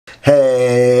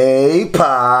Hey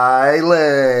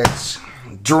pilots,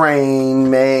 Drain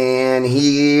Man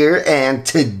here, and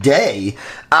today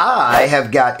I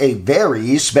have got a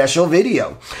very special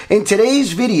video. In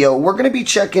today's video, we're going to be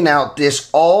checking out this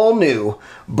all new,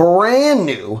 brand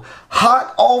new,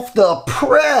 hot off the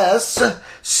press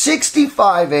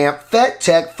 65 amp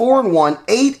Fettec 4-in-1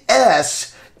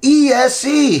 8S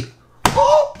ESC.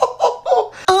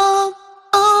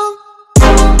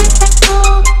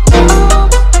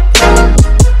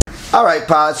 Alright,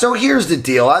 Pod, so here's the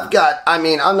deal. I'm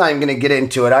not even going to get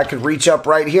into it. I could reach up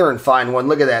right here and find one.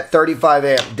 Look at that. 35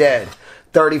 amp dead.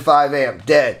 35 amp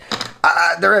dead.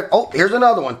 Here's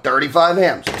another one. 35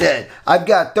 amps dead. I've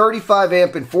got 35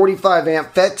 amp and 45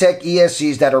 amp Fettec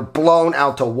ESCs that are blown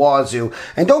out to wazoo.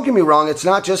 And don't get me wrong, it's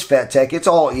not just Fettec, it's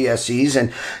all ESCs.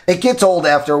 And it gets old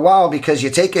after a while because you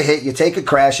take a hit, you take a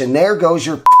crash, and there goes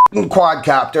your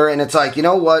quadcopter. And it's like, you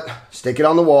know what? Stick it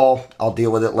on the wall. I'll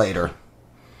deal with it later.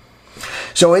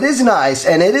 So it is nice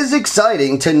and it is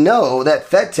exciting to know that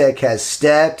Fettec has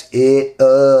stepped it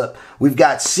up. We've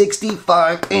got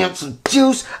 65 amps of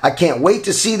juice. I can't wait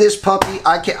to see this puppy.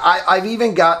 I've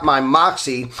even got my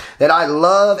Moxy that I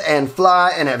love and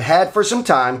fly and have had for some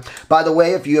time. By the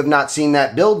way, if you have not seen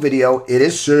that build video, it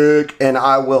is sick, and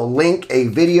I will link a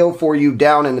video for you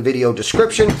down in the video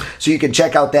description so you can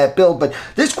check out that build. But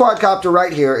this quadcopter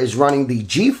right here is running the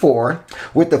G4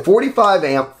 with the 45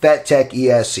 amp Fettec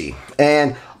ESC.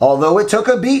 And although it took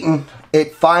a beating,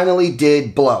 it finally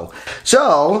did blow.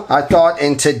 So I thought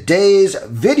in today's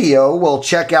video we'll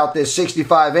check out this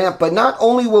 65 amp, but not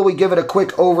only will we give it a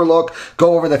quick overlook,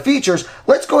 go over the features,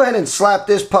 let's go ahead and slap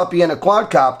this puppy in a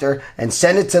quadcopter and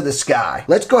send it to the sky.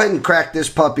 Let's go ahead and crack this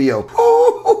puppy open.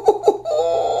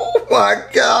 Oh my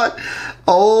God.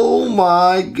 Oh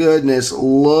my goodness.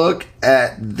 Look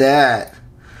at that.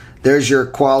 There's your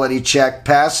quality check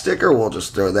pass sticker. We'll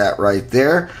just throw that right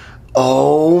there.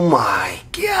 Oh my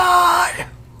God.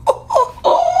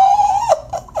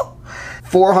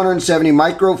 470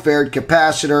 microfarad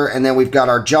capacitor, and then we've got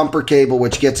our jumper cable,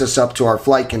 which gets us up to our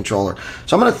flight controller.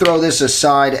 So I'm going to throw this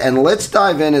aside and let's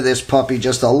dive into this puppy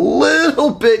just a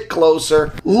little bit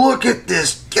closer. Look at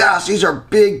this. Gosh, these are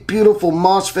big, beautiful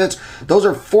MOSFETs. Those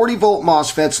are 40 volt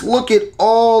MOSFETs. Look at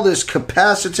all this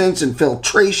capacitance and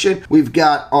filtration. We've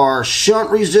got our shunt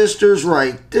resistors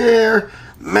right there.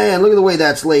 Man, look at the way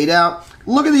that's laid out.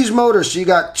 Look at these motors. So you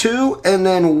got two and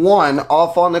then one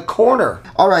off on the corner.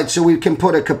 All right, so we can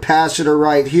put a capacitor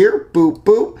right here. Boop,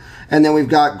 boop. And then we've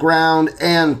got ground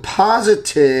and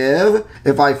positive.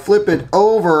 If I flip it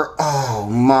over, oh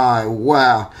my,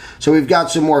 wow. So we've got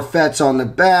some more Fets on the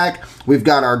back. We've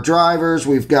got our drivers.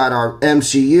 We've got our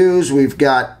MCUs. We've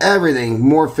got everything.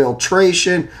 More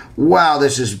filtration. Wow,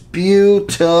 this is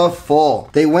beautiful.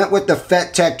 They went with the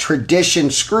Fettec tradition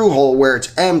screw hole where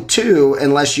it's M2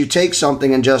 unless you take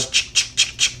something and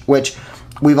just which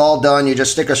we've all done. You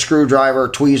just stick a screwdriver,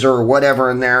 tweezer, or whatever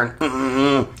in there,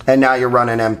 and now you're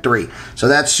running M3. So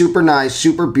that's super nice,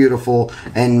 super beautiful,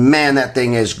 and man, that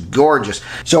thing is gorgeous.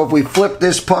 So if we flip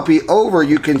this puppy over,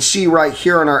 you can see right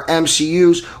here on our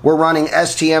MCUs, we're running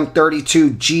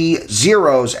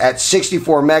STM32G0s at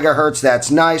 64 megahertz. That's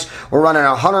nice. We're running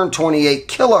 128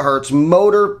 kilohertz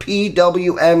motor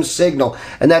PWM signal,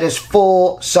 and that is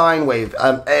full sine wave.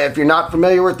 If you're not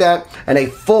familiar with that, and a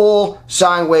full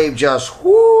sine wave just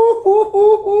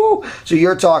so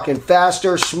you're talking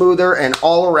faster, smoother, and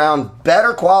all around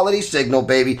better quality signal,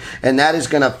 baby. And that is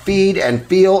going to feed and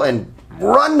feel and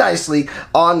run nicely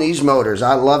on these motors.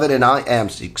 I love it and I am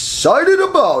excited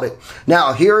about it.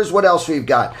 Now, here's what else we've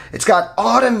got. It's got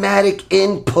automatic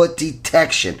input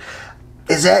detection.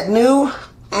 Is that new?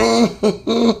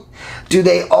 Do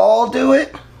they all do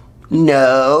it?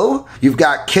 No. You've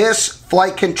got KISS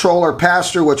flight controller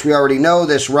pass-through, which we already know.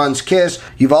 This runs KISS.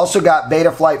 You've also got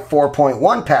Betaflight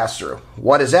 4.1 pass-through.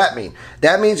 What does that mean?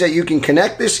 That means that you can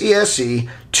connect this ESC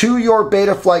to your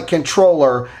Betaflight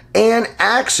controller and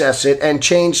access it and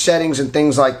change settings and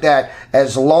things like that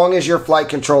as long as your flight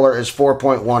controller is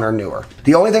 4.1 or newer.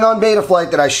 The only thing on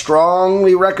Betaflight that I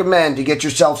strongly recommend to get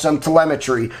yourself some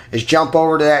telemetry is jump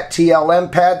over to that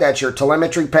TLM pad. That's your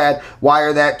telemetry pad.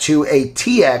 Wire that to a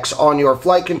TX on your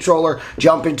flight controller.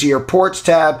 Jump into your ports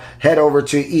tab. Head over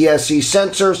to ESC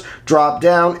sensors. Drop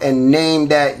down and name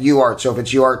that UART. So if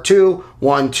it's UART 2,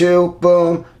 2,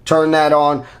 boom. Turn that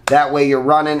on. That way you're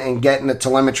running and getting the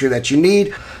telemetry that you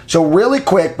need. So really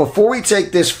quick, before we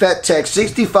take this Fettec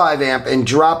 65 amp and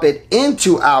drop it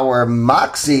into our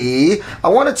Moxy, I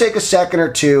want to take a second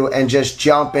or two and just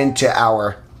jump into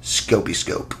our Scopy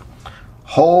Scope.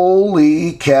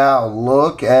 Holy cow,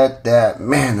 look at that.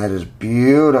 Man, that is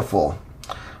beautiful.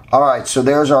 All right, so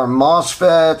there's our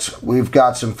MOSFETs. We've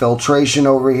got some filtration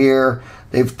over here.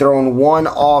 They've thrown one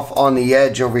off on the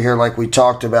edge over here like we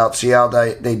talked about. See how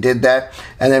they did that?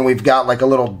 And then we've got like a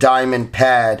little diamond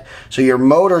pad. So your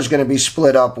motor is going to be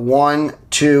split up 1,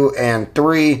 2, and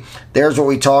 3. There's what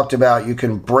we talked about. You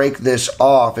can break this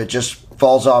off. It just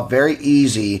falls off very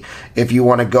easy if you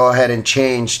want to go ahead and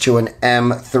change to an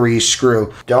M3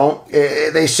 screw.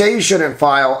 They say you shouldn't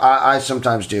file. I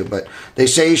sometimes do, but they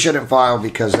say you shouldn't file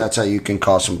because that's how you can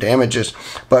cause some damages.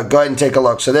 But go ahead and take a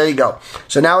look. So there you go.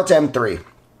 So now it's M3.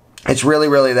 It's really,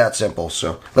 really that simple.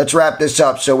 So let's wrap this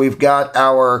up. So we've got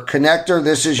our connector.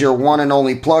 This is your one and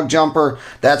only plug jumper.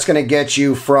 That's going to get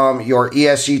you from your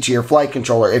ESC to your flight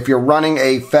controller. If you're running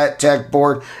a Fettec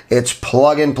board, it's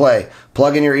plug and play.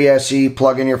 Plug in your ESC,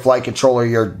 plug in your flight controller,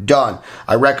 you're done.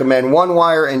 I recommend one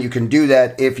wire, and you can do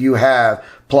that if you have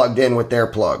plugged in with their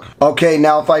plug. Okay,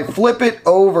 now if I flip it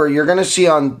over, you're going to see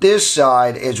on this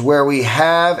side is where we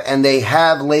have, and they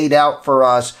have laid out for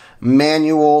us,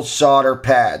 manual solder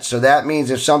pads. So that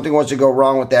means if something was to go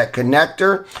wrong with that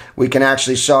connector, we can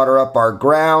actually solder up our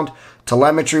ground,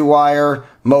 telemetry wire,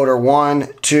 motor 1,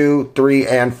 2, 3,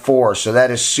 and 4. So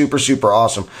that is super, super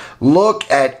awesome. Look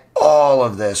at all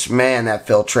of this. Man, that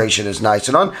filtration is nice.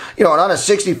 And on, you know, and on a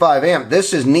 65 amp,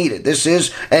 this is needed. This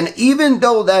is, and even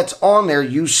though that's on there,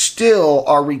 you still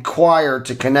are required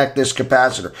to connect this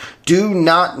capacitor. Do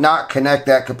not connect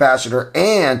that capacitor,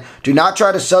 and do not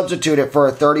try to substitute it for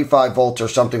a 35 volts or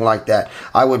something like that.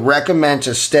 I would recommend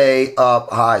to stay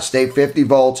up high, stay 50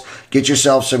 volts, get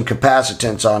yourself some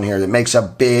capacitance on here. That makes a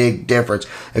big difference.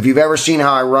 If you've ever seen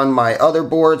how I run my other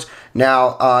boards,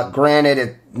 now, granted,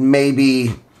 it may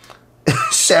be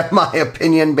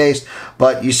semi-opinion based,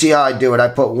 but you see how I do it. I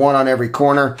put one on every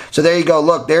corner. So there you go.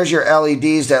 Look, there's your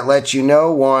LEDs that let you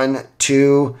know 1,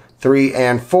 2, 3,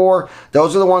 and 4.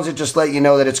 Those are the ones that just let you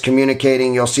know that it's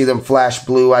communicating. You'll see them flash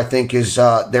blue, I think is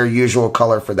their usual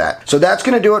color for that. So that's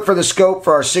going to do it for the scope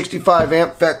for our 65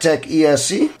 amp Fettec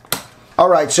ESC. All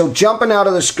right, so jumping out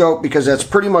of the scope, because that's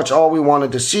pretty much all we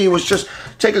wanted to see, was just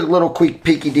take a little quick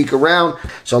peeky deek around.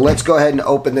 So let's go ahead and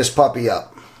open this puppy up.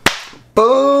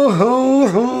 Boom!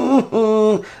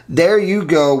 There you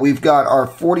go. We've got our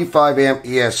 45 amp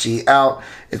ESC out.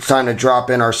 It's time to drop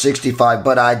in our 65,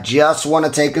 but I just want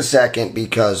to take a second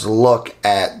because look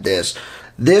at this.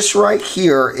 This right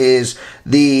here is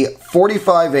the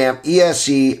 45 amp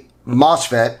ESC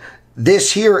MOSFET.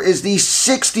 This here is the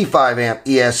 65 amp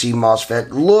ESC MOSFET.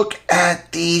 Look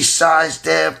at the size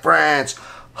difference.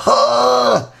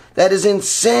 Huh, that is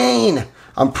insane.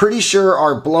 I'm pretty sure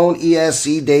our blown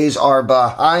ESC days are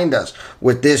behind us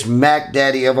with this Mac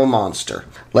Daddy of a monster.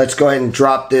 Let's go ahead and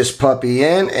drop this puppy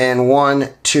in, and 1,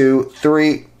 2,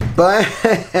 3,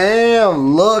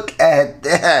 bam! Look at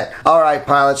that. All right,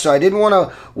 pilots, so I didn't want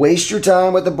to waste your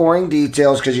time with the boring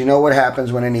details because you know what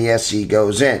happens when an ESC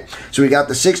goes in. So we got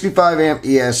the 65 amp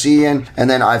ESC in, and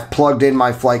then I've plugged in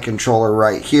my flight controller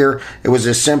right here. It was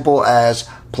as simple as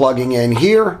plugging in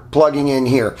here, plugging in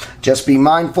here. Just be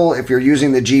mindful if you're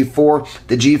using the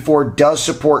G4 does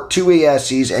support 2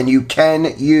 ESCs, and you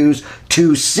can use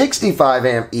 2 65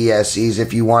 amp ESCs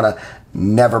if you want to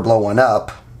never blow one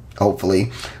up, hopefully.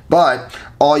 But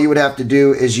all you would have to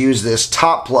do is use this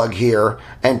top plug here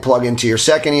and plug into your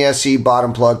second ESC,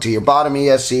 bottom plug to your bottom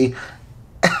ESC,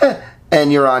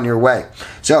 and you're on your way.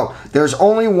 So there's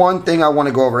only one thing I want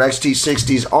to go over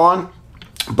XT60s on,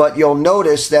 but you'll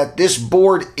notice that this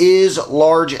board is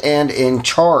large and in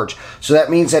charge. So that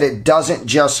means that it doesn't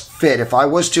just fit. If I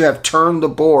was to have turned the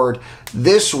board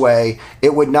this way,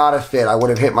 it would not have fit. I would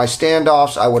have hit my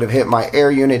standoffs, I would have hit my air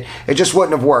unit. It just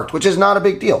wouldn't have worked, which is not a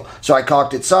big deal. So I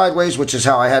cocked it sideways, which is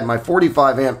how I had my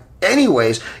 45 amp.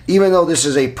 Anyways, even though this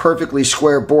is a perfectly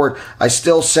square board, I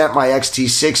still sent my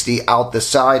XT60 out the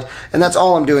side, and that's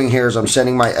all I'm doing here is I'm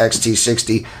sending my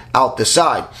XT60 out the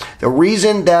side. The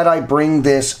reason that I bring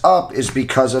this up is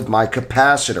because of my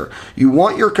capacitor. You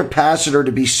want your capacitor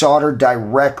to be soldered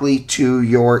directly to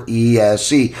your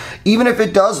ESC. Even if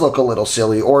it does look a little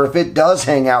silly, or if it does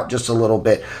hang out just a little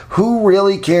bit, who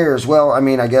really cares? Well, I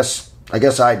mean, I guess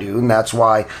I do, and that's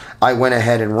why I went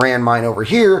ahead and ran mine over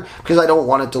here, because I don't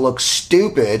want it to look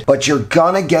stupid. But you're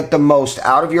gonna get the most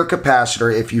out of your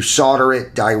capacitor if you solder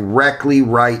it directly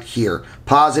right here.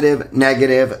 Positive,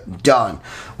 negative, done.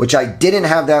 Which I didn't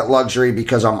have that luxury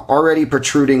because I'm already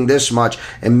protruding this much.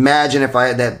 Imagine if I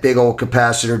had that big old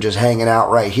capacitor just hanging out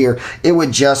right here. It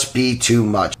would just be too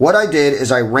much. What I did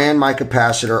is I ran my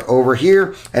capacitor over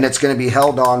here, and it's gonna be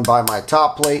held on by my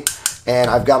top plate.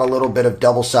 And I've got a little bit of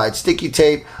double-side sticky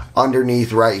tape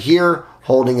underneath right here,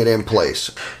 holding it in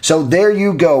place. So there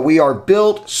you go. We are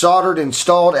built, soldered,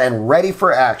 installed, and ready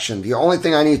for action. The only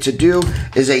thing I need to do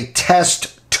is a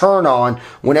test turn on.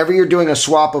 Whenever you're doing a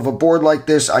swap of a board like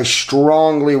this, I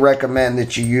strongly recommend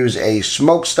that you use a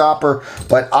smoke stopper,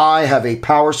 but I have a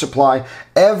power supply.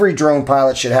 Every drone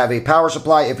pilot should have a power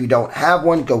supply. If you don't have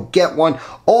one, go get one,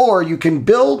 or you can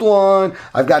build one.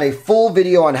 I've got a full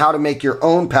video on how to make your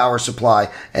own power supply,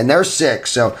 and they're sick,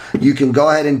 so you can go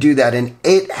ahead and do that. And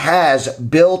it has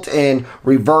built-in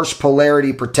reverse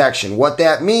polarity protection. What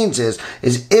that means is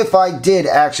if I did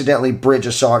accidentally bridge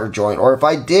a solder joint, or if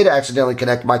I did accidentally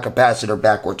connect my capacitor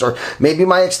backwards, or maybe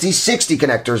my XT60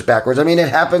 connector is backwards, I mean, it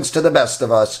happens to the best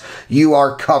of us, you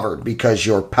are covered because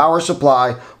your power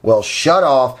supply will shut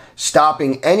off,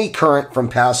 stopping any current from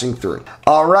passing through.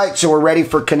 All right, so we're ready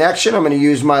for connection. I'm going to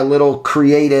use my little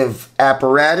creative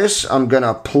apparatus. I'm going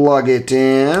to plug it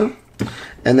in,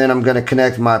 and then I'm going to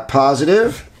connect my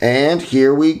positive, and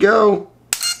here we go.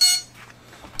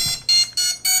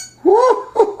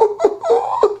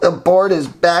 The board is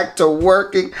back to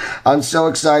working. I'm so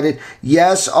excited.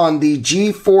 Yes, on the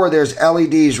G4, there's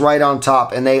LEDs right on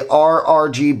top, and they are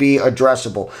RGB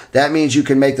addressable. That means you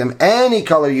can make them any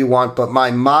color you want, but my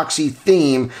Moxy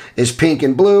theme is pink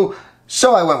and blue,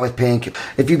 so I went with pink.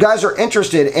 If you guys are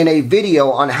interested in a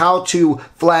video on how to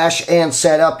flash and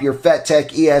set up your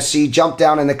Fettec ESC, jump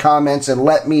down in the comments and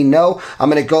let me know. I'm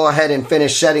going to go ahead and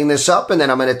finish setting this up, and then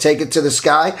I'm going to take it to the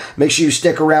sky. Make sure you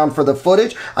stick around for the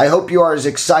footage. I hope you are as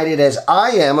excited as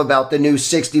I am about the new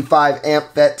 65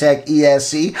 amp Fettec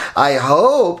ESC. I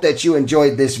hope that you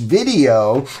enjoyed this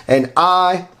video, and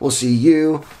I will see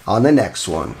you on the next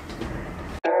one.